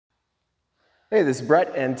Hey, this is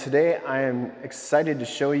Brett, and today I am excited to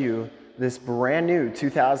show you this brand new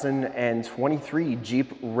 2023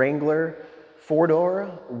 Jeep Wrangler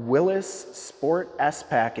 4-door Willys Sport S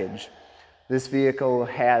package. This vehicle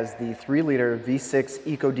has the 3-liter V6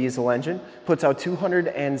 Ecodiesel engine, puts out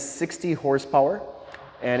 260 horsepower,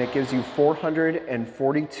 and it gives you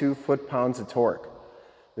 442 foot-pounds of torque.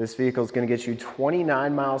 This vehicle is going to get you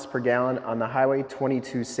 29 miles per gallon on the highway,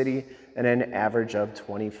 22 city, and an average of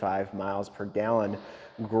 25 miles per gallon.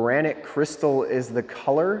 Granite Crystal is the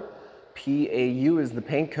color, PAU is the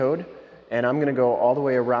paint code, and I'm going to go all the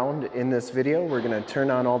way around in this video. We're going to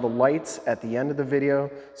turn on all the lights at the end of the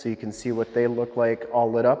video so you can see what they look like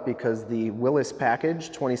all lit up, because the Willys package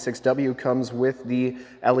 26W comes with the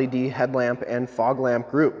LED headlamp and fog lamp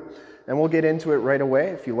group. And we'll get into it right away.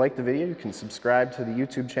 If you like the video, you can subscribe to the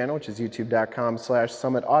YouTube channel, which is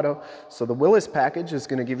youtube.com/summitauto. So the Willys package is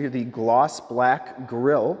going to give you the gloss black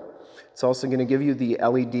grille. It's also going to give you the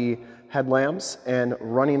LED headlamps and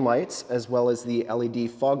running lights, as well as the LED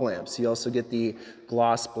fog lamps. You also get the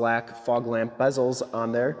gloss black fog lamp bezels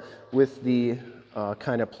on there with the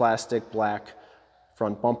kind of plastic black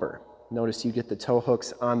front bumper. Notice you get the tow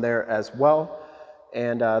hooks on there as well.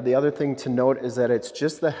 And the other thing to note is that it's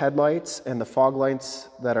just the headlights and the fog lights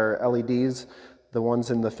that are LEDs. The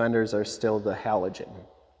ones in the fenders are still the halogen.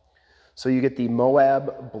 So you get the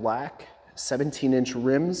Moab black 17-inch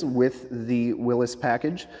rims with the Willys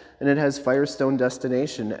package, and it has Firestone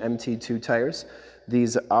Destination MT2 tires.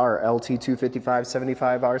 These are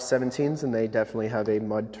LT255/75 R17s, and they definitely have a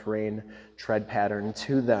mud terrain tread pattern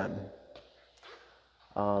to them.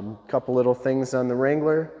 Couple little things on the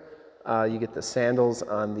Wrangler. You get the sandals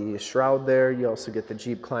on the shroud there. You also get the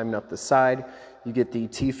Jeep climbing up the side. You get the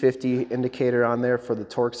T50 indicator on there for the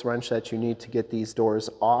Torx wrench that you need to get these doors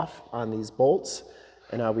off on these bolts.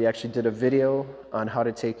 And we actually did a video on how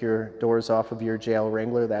to take your doors off of your JL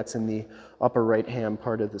Wrangler. That's in the upper right-hand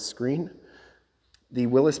part of the screen. The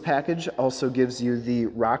Willys package also gives you the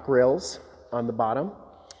rock rails on the bottom.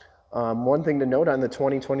 One thing to note on the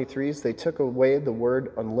 2023s, they took away the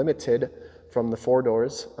word unlimited from the 4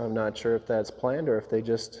 doors. I'm not sure if that's planned or if they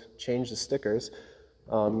just changed the stickers.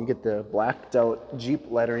 You get the blacked out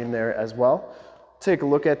Jeep lettering there as well. Take a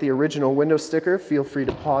look at the original window sticker. Feel free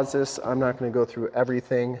to pause this. I'm not going to go through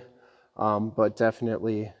everything, but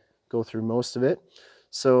definitely go through most of it.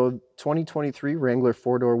 So 2023 Wrangler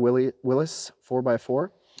 4-door Willys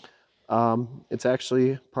 4x4. It's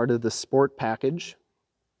actually part of the Sport package.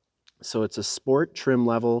 So it's a Sport trim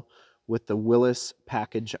level with the Willys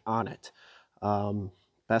package on it.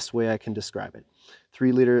 Best way I can describe it.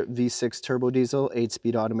 3-liter V6 turbo diesel,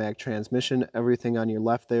 8-speed automatic transmission. Everything on your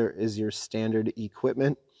left there is your standard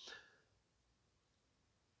equipment.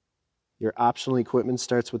 Your optional equipment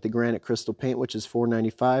starts with the Granite Crystal paint, which is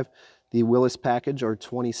 $495. The Willys package, or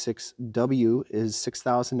 26W, is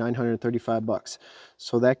 $6,935.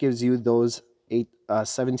 So that gives you those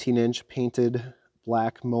 17-inch painted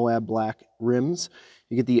black Moab black rims.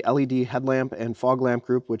 You get the LED headlamp and fog lamp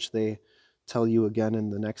group, which they tell you again in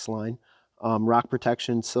the next line. Rock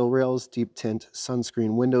protection sill rails, deep tint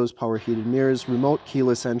sunscreen windows, power heated mirrors, remote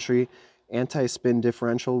keyless entry, anti-spin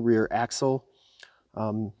differential rear axle.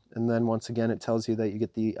 And then once again, it tells you that you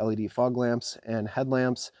get the LED fog lamps and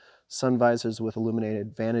headlamps, sun visors with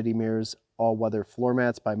illuminated vanity mirrors, all-weather floor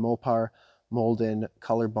mats by Mopar, mold-in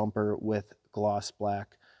color bumper with gloss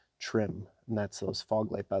black trim. And that's those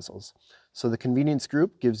fog light bezels. So the convenience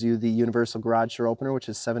group gives you the universal garage door opener, which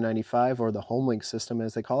is $795, or the HomeLink system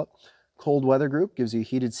as they call it. Cold weather group gives you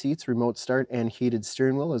heated seats, remote start, and heated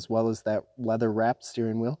steering wheel, as well as that leather wrapped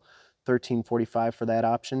steering wheel. $1,345 for that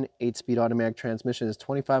option. 8-speed automatic transmission is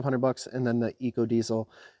 $2,500, and then the Ecodiesel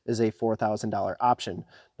is a $4,000 option.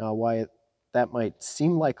 Now, why that might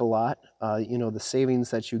seem like a lot, you know, the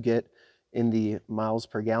savings that you get in the miles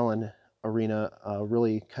per gallon arena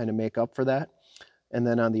really kind of make up for that. And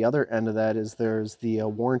then on the other end of that is there's the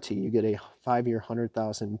warranty. You get a 5-year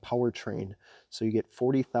 100,000 powertrain, so you get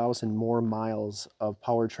 40,000 more miles of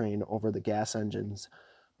powertrain over the gas engines,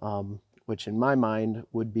 which in my mind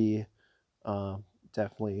would be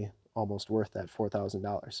definitely almost worth that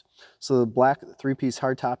 $4,000. So the black 3-piece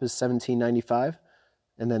hardtop is $1795.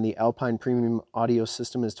 And then the Alpine Premium Audio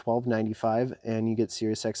System is $1295, and you get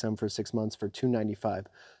Sirius XM for 6 months for $295.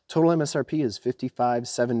 Total MSRP is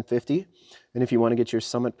 $55,750. And if you want to get your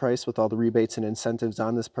Summit price with all the rebates and incentives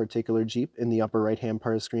on this particular Jeep, in the upper right-hand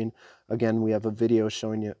part of the screen, again, we have a video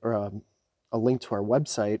showing you, or a link to our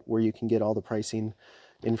website where you can get all the pricing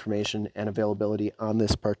information and availability on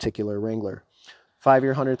this particular Wrangler.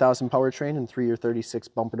 5-year 100,000 powertrain and 3-year 36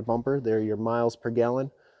 bumper to bumper. They're your miles per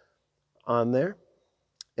gallon on there.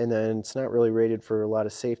 And then it's not really rated for a lot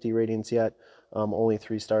of safety ratings yet, only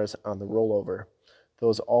 3 stars on the rollover.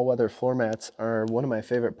 Those all-weather floor mats are one of my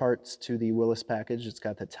favorite parts to the Willys package. It's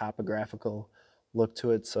got the topographical look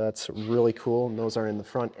to it, so that's really cool. And those are in the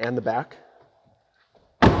front and the back.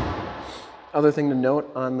 Other thing to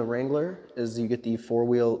note on the Wrangler is you get the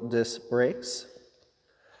 4-wheel disc brakes.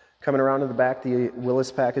 Coming around to the back, the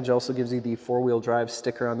Willys package also gives you the 4-wheel drive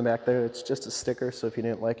sticker on the back there. It's just a sticker, so if you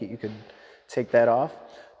didn't like it, you could take that off.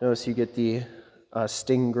 Notice you get the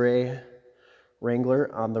Stingray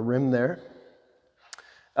Wrangler on the rim there.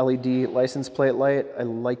 LED license plate light. I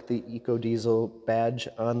like the Ecodiesel badge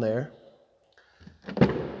on there.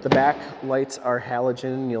 The back lights are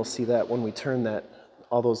halogen. You'll see that when we turn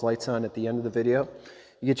all those lights on at the end of the video.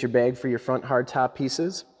 You get your bag for your front hardtop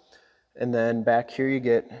pieces. And then back here you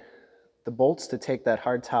get the bolts to take that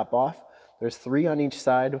hardtop off. There's 3 on each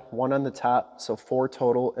side, 1 on the top, so 4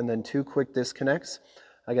 total, and then 2 quick disconnects.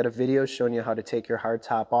 I got a video showing you how to take your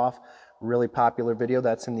hardtop off. Really popular video.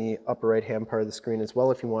 That's in the upper right-hand part of the screen as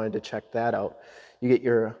well if you wanted to check that out. You get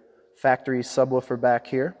your factory subwoofer back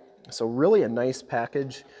here. So really a nice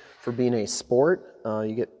package for being a sport.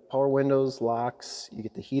 You get power windows, locks, you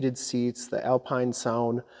get the heated seats, the Alpine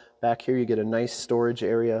sound. Back here you get a nice storage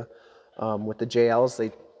area. With the JLs,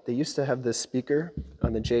 they used to have this speaker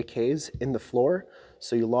on the JKs in the floor,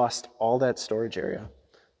 so you lost all that storage area.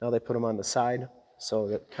 Now they put them on the side, so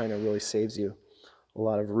that kind of really saves you a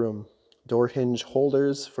lot of room. Door hinge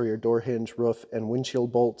holders for your door hinge, roof, and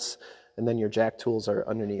windshield bolts, and then your jack tools are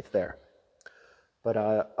underneath there. But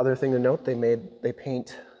other thing to note, they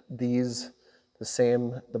paint these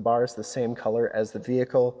the bars the same color as the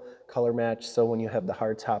vehicle, color match, so when you have the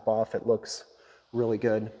hard top off, it looks really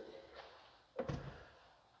good.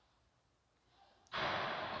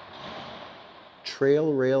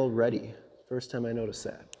 Trail rail ready. First time I noticed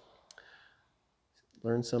that.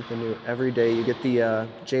 Learn something new every day. You get the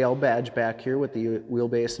JL badge back here with the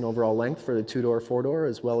wheelbase and overall length for the 2-door, 4-door,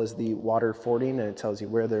 as well as the water fording, and it tells you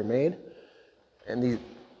where they're made. And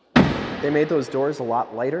they made those doors a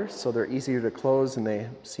lot lighter, so they're easier to close, and they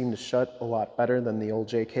seem to shut a lot better than the old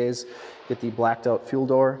JKs. Get the blacked out fuel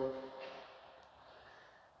door.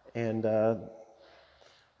 And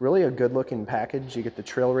really a good looking package. You get the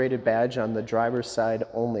trail rated badge on the driver's side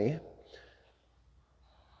only.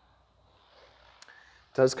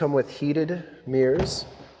 It does come with heated mirrors,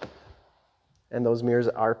 and those mirrors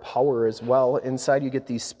are power as well. Inside you get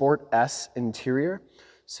the Sport S interior,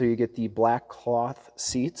 so you get the black cloth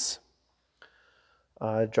seats.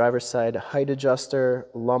 Driver's side height adjuster,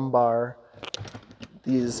 lumbar.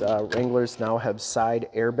 These Wranglers now have side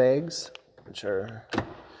airbags, which are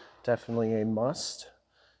definitely a must.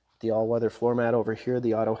 The all-weather floor mat over here,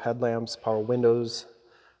 the auto headlamps, power windows,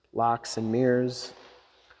 locks and mirrors.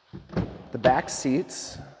 The back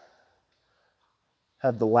seats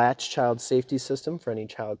have the latch child safety system for any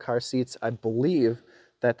child car seats. I believe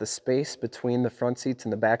that the space between the front seats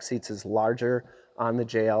and the back seats is larger on the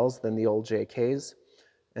JLs than the old JKs.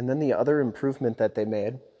 And then the other improvement that they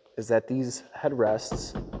made is that these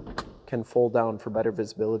headrests can fold down for better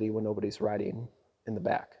visibility when nobody's riding in the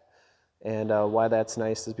back. And why that's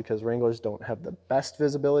nice is because Wranglers don't have the best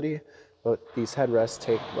visibility, but these headrests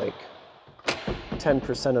take like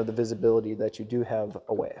 10% of the visibility that you do have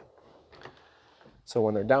away. So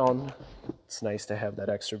when they're down, it's nice to have that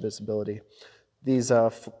extra visibility. These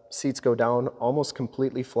seats go down almost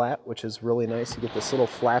completely flat, which is really nice. You get this little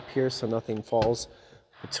flap here so nothing falls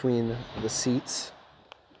between the seats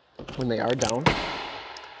when they are down.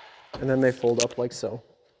 And then they fold up like so.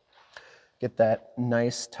 Get that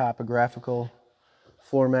nice topographical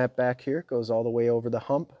floor mat back here. It goes all the way over the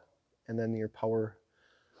hump. And then your power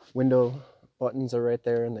window buttons are right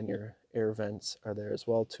there, and then your air vents are there as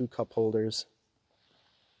well. 2 cup holders.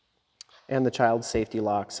 And the child safety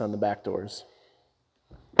locks on the back doors.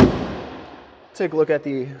 Take a look at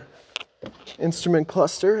the instrument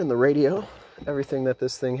cluster and the radio. Everything that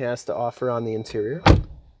this thing has to offer on the interior.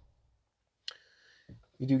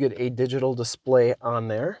 You do get a digital display on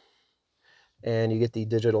there, and you get the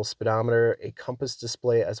digital speedometer, a compass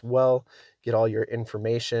display as well. Get all your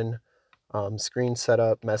information, screen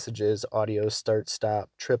setup, messages, audio, start,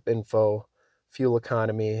 stop, trip info, fuel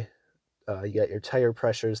economy. You got your tire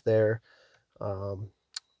pressures there,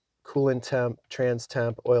 coolant temp, trans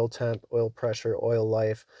temp, oil pressure, oil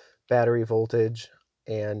life, battery voltage,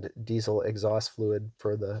 and diesel exhaust fluid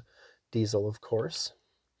for the diesel, of course.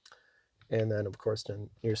 And then, of course,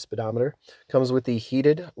 your speedometer. Comes with the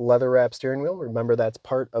heated leather wrap steering wheel. Remember, that's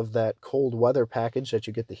part of that cold weather package that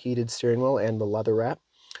you get the heated steering wheel and the leather wrap.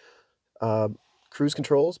 cruise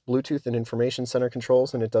controls, Bluetooth and information center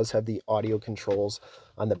controls, and it does have the audio controls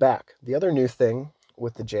on the back. The other new thing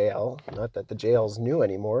with the JL, not that the JL is new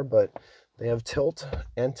anymore, but they have tilt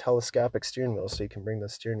and telescopic steering wheels, so you can bring the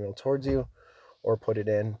steering wheel towards you or put it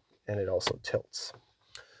in, and it also tilts.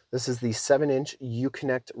 This is the 7-inch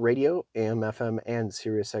Uconnect radio, AM, FM, and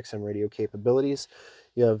Sirius XM radio capabilities.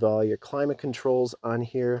 You have your climate controls on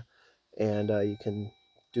here, and you can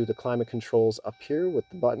do the climate controls up here with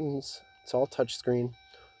the buttons. It's all touchscreen.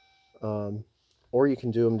 Or you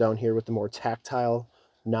can do them down here with the more tactile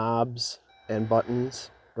knobs and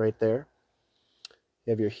buttons right there.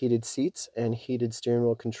 You have your heated seats and heated steering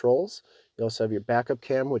wheel controls. You also have your backup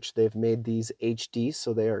cam, which they've made these HD,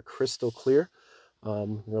 so they are crystal clear.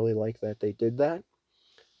 Really like that they did that.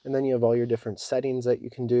 And then you have all your different settings that you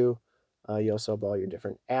can do. You also have all your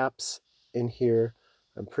different apps in here.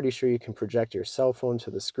 I'm pretty sure you can project your cell phone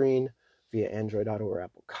to the screen via Android Auto or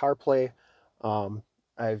Apple CarPlay.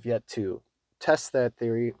 I've yet to test that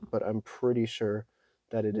theory, but I'm pretty sure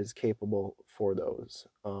that it is capable for those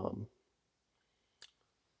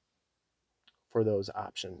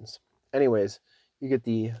options. Anyways, you get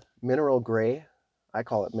the mineral gray. I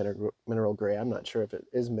call it mineral gray. I'm not sure if it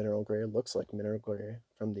is mineral gray. It looks like mineral gray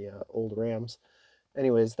from the old Rams.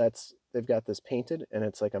 Anyways, they've got this painted, and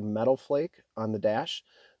it's like a metal flake on the dash.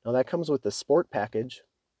 Now that comes with the sport package,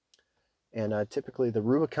 and typically the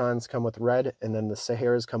Rubicons come with red, and then the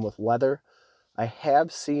Saharas come with leather. I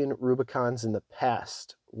have seen Rubicons in the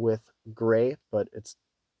past with gray, but it's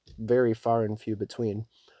very far and few between.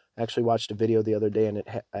 I actually watched a video the other day, and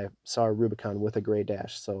I saw a Rubicon with a gray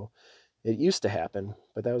dash, so it used to happen,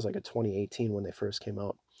 but that was like a 2018 when they first came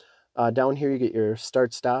out. Down here you get your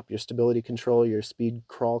start-stop, your stability control, your speed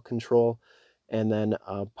crawl control, and then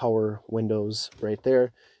power windows right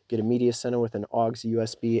there. Get a media center with an AUX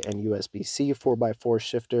USB and USB-C 4x4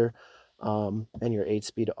 shifter, and your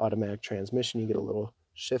 8-speed automatic transmission. You get a little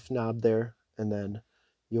shift knob there, and then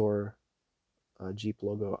your Jeep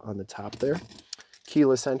logo on the top there.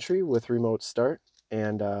 Keyless entry with remote start,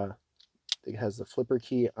 and it has the flipper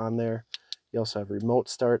key on there. You also have remote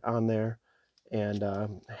start on there, and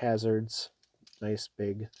hazards, nice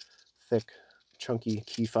big thick chunky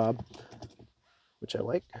key fob, which I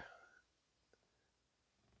like.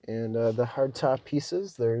 And the hardtop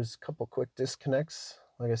pieces, there's a couple quick disconnects,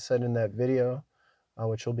 like I said in that video,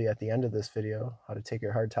 which will be at the end of this video, how to take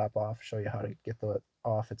your hardtop off, show you how to get that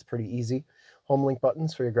off. It's pretty easy. Home link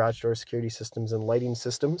buttons for your garage door security systems and lighting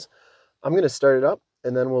systems. I'm going to start it up,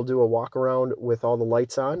 and then we'll do a walk around with all the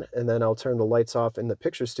lights on, and then I'll turn the lights off in the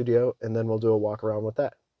picture studio, and then we'll do a walk around with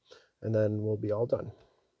that, and then we'll be all done.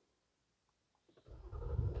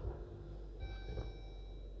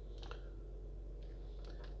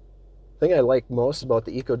 The thing I like most about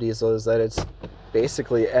the Ecodiesel is that it's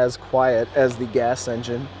basically as quiet as the gas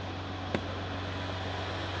engine.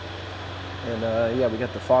 And yeah, we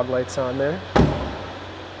got the fog lights on there.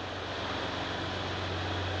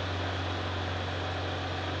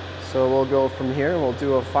 So we'll go from here and we'll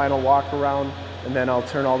do a final walk around, and then I'll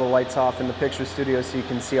turn all the lights off in the picture studio so you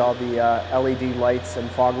can see all the LED lights and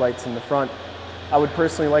fog lights in the front. I would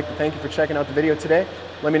personally like to thank you for checking out the video today.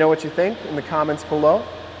 Let me know what you think in the comments below.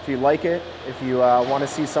 If you like it, if you want to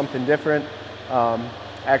see something different.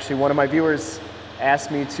 Actually, one of my viewers asked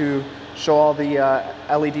me to show all the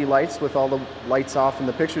LED lights with all the lights off in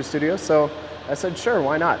the picture studio, so I said sure,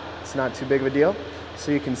 why not? It's not too big of a deal.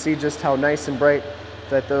 So you can see just how nice and bright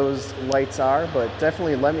that those lights are, but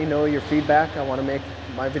definitely let me know your feedback. I want to make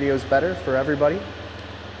my videos better for everybody.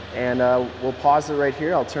 And we'll pause it right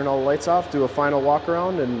here. I'll turn all the lights off, do a final walk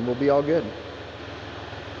around, and we'll be all good.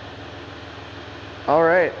 All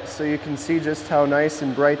right, so you can see just how nice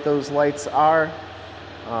and bright those lights are.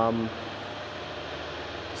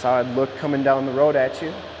 That's how I'd look coming down the road at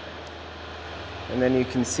you. And then you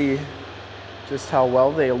can see just how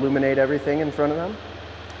well they illuminate everything in front of them.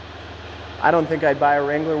 I don't think I'd buy a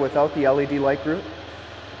Wrangler without the LED light group,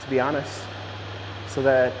 to be honest. So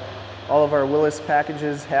that all of our Willys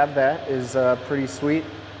packages have that is pretty sweet.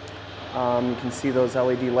 You can see those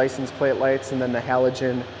LED license plate lights and then the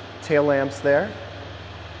halogen tail lamps there.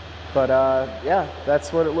 But yeah,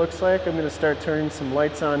 that's what it looks like. I'm going to start turning some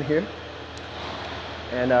lights on here.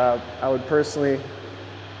 And I would personally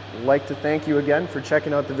like to thank you again for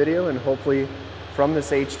checking out the video, and hopefully from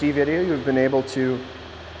this HD video you've been able to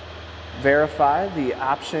verify the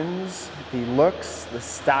options, the looks, the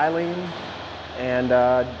styling, and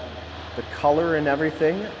the color and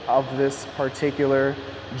everything of this particular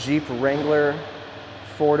Jeep Wrangler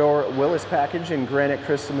 4-door Willys package in granite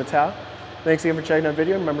crystal metallic. Thanks again for checking out the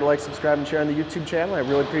video. Remember to like, subscribe, and share on the YouTube channel. I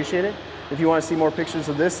really appreciate it. If you want to see more pictures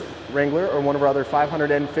of this Wrangler or one of our other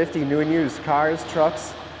 550 new and used cars,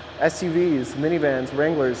 trucks, SUVs, minivans,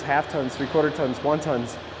 Wranglers, half tons, 3/4 tons, 1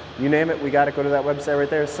 tons, you name it, we got it. Go to that website right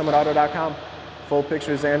there, summitauto.com. Full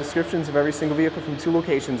pictures and descriptions of every single vehicle from 2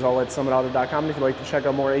 locations, all at summitauto.com. And if you'd like to check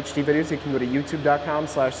out more HD videos, you can go to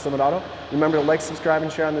youtube.com/summitauto. Remember to like, subscribe,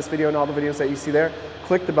 and share on this video and all the videos that you see there.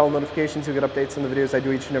 Click the bell notifications to get updates on the videos I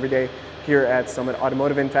do each and every day here at Summit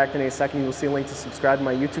Automotive. In fact, in a second, you'll see a link to subscribe to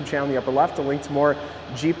my YouTube channel in the upper left, a link to more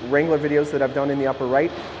Jeep Wrangler videos that I've done in the upper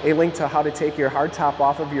right, a link to how to take your hardtop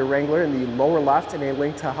off of your Wrangler in the lower left, and a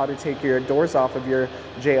link to how to take your doors off of your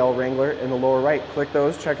JL Wrangler in the lower right. Click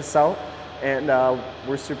those, check us out. And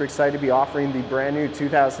we're super excited to be offering the brand new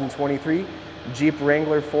 2023 Jeep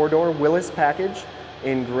Wrangler 4-door Willys package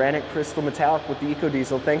in Granite Crystal Metallic with the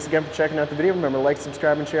Ecodiesel. Thanks again for checking out the video. Remember to like,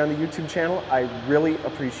 subscribe, and share on the YouTube channel. I really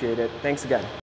appreciate it. Thanks again.